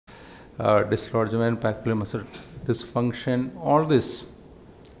dislodgement, papillary muscle dysfunction, all this.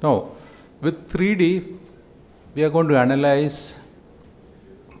 Now, with 3D, we are going to analyze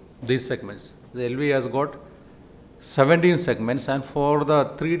these segments. The LV has got 17 segments, and for the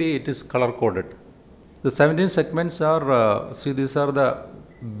 3D, it is color coded. The 17 segments are, see, these are the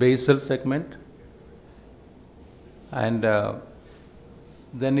basal segment, and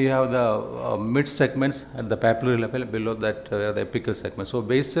then you have the mid segments at the papillary level. Below that, the apical segments. So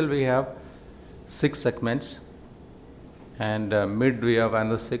basal we have 6 segments, and mid we have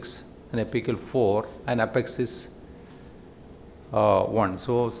another 6, and apical 4, and apex is 1.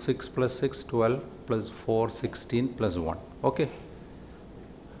 So 6 plus 6, 12, plus 4, 16, plus 1. Okay.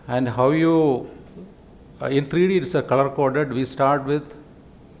 And how you, in 3D it's a color coded. We start with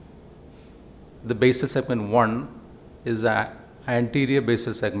the basal segment 1 is the anterior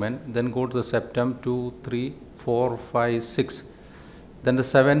basal segment, then go to the septum 2, 3, 4, 5, 6. Then the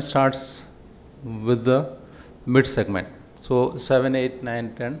 7 starts with the mid segment. So 7, 8,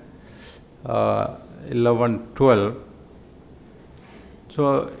 9, 10, 11, 12.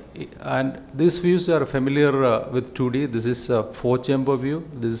 So, and these views are familiar with 2D. This is a 4-chamber view.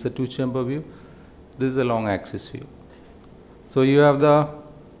 This is a 2-chamber view. This is a long axis view. So you have the,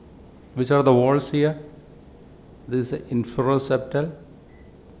 which are the walls here? This is inferoseptal,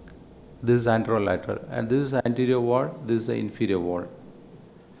 this is anterolateral, and this is anterior wall, this is the inferior wall.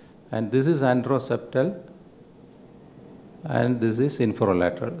 And this is anteroseptal, and this is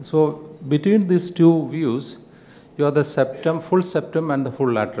inferolateral. So between these two views, you have the septum, full septum, and the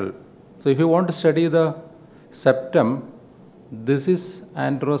full lateral. So if you want to study the septum, this is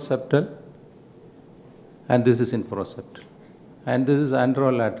anteroseptal, and this is inferoseptal. And this is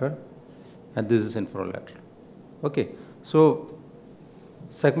anterolateral, and this is inferolateral. Okay, so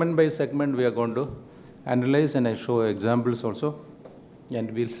segment by segment we are going to analyze, and I show examples also,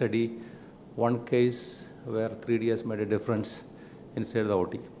 and we'll study one case where 3D has made a difference inside the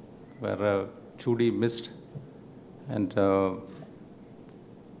OT, where 2D missed, and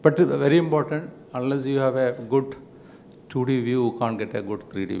but very important, unless you have a good 2D view, you can't get a good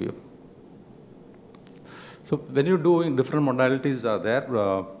 3D view. So when you're doing different modalities are there,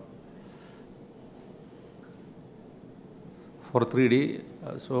 for 3D,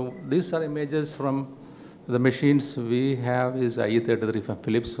 so these are images from the machines we have is IE33 from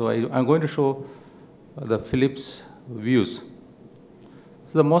Philips. So I'm going to show the Philips views.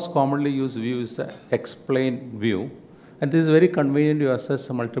 So the most commonly used view is the X-plane view, and this is very convenient to access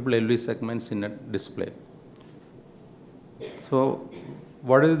multiple LV segments in a display. So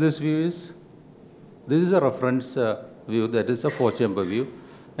what is this view is? This is a reference view, that is a 4-chamber view.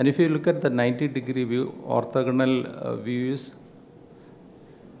 And if you look at the 90-degree view, orthogonal view is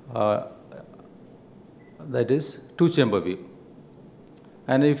that is 2-chamber view.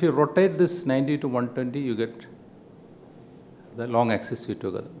 And if you rotate this 90 to 120, you get the long axis view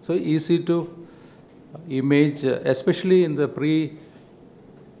together. So easy to image, especially in the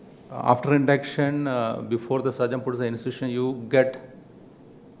after induction, before the surgeon puts the incision, you get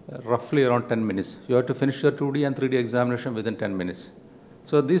roughly around 10 minutes. You have to finish your 2D and 3D examination within 10 minutes.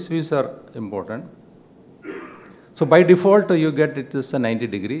 So these views are important. So by default, you get it is a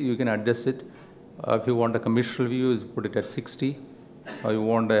 90-degree. You can adjust it. If you want a commissural view, you put it at 60. Or you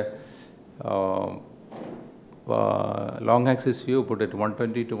want a long axis view, put it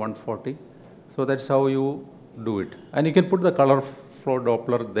 120 to 140. So that's how you do it. And you can put the color flow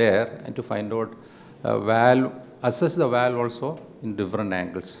Doppler there and to find out valve, assess the valve also in different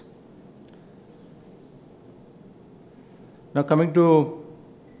angles. Now coming to,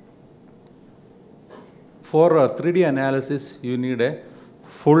 for 3D analysis, you need a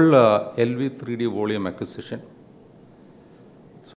full LV 3D volume acquisition.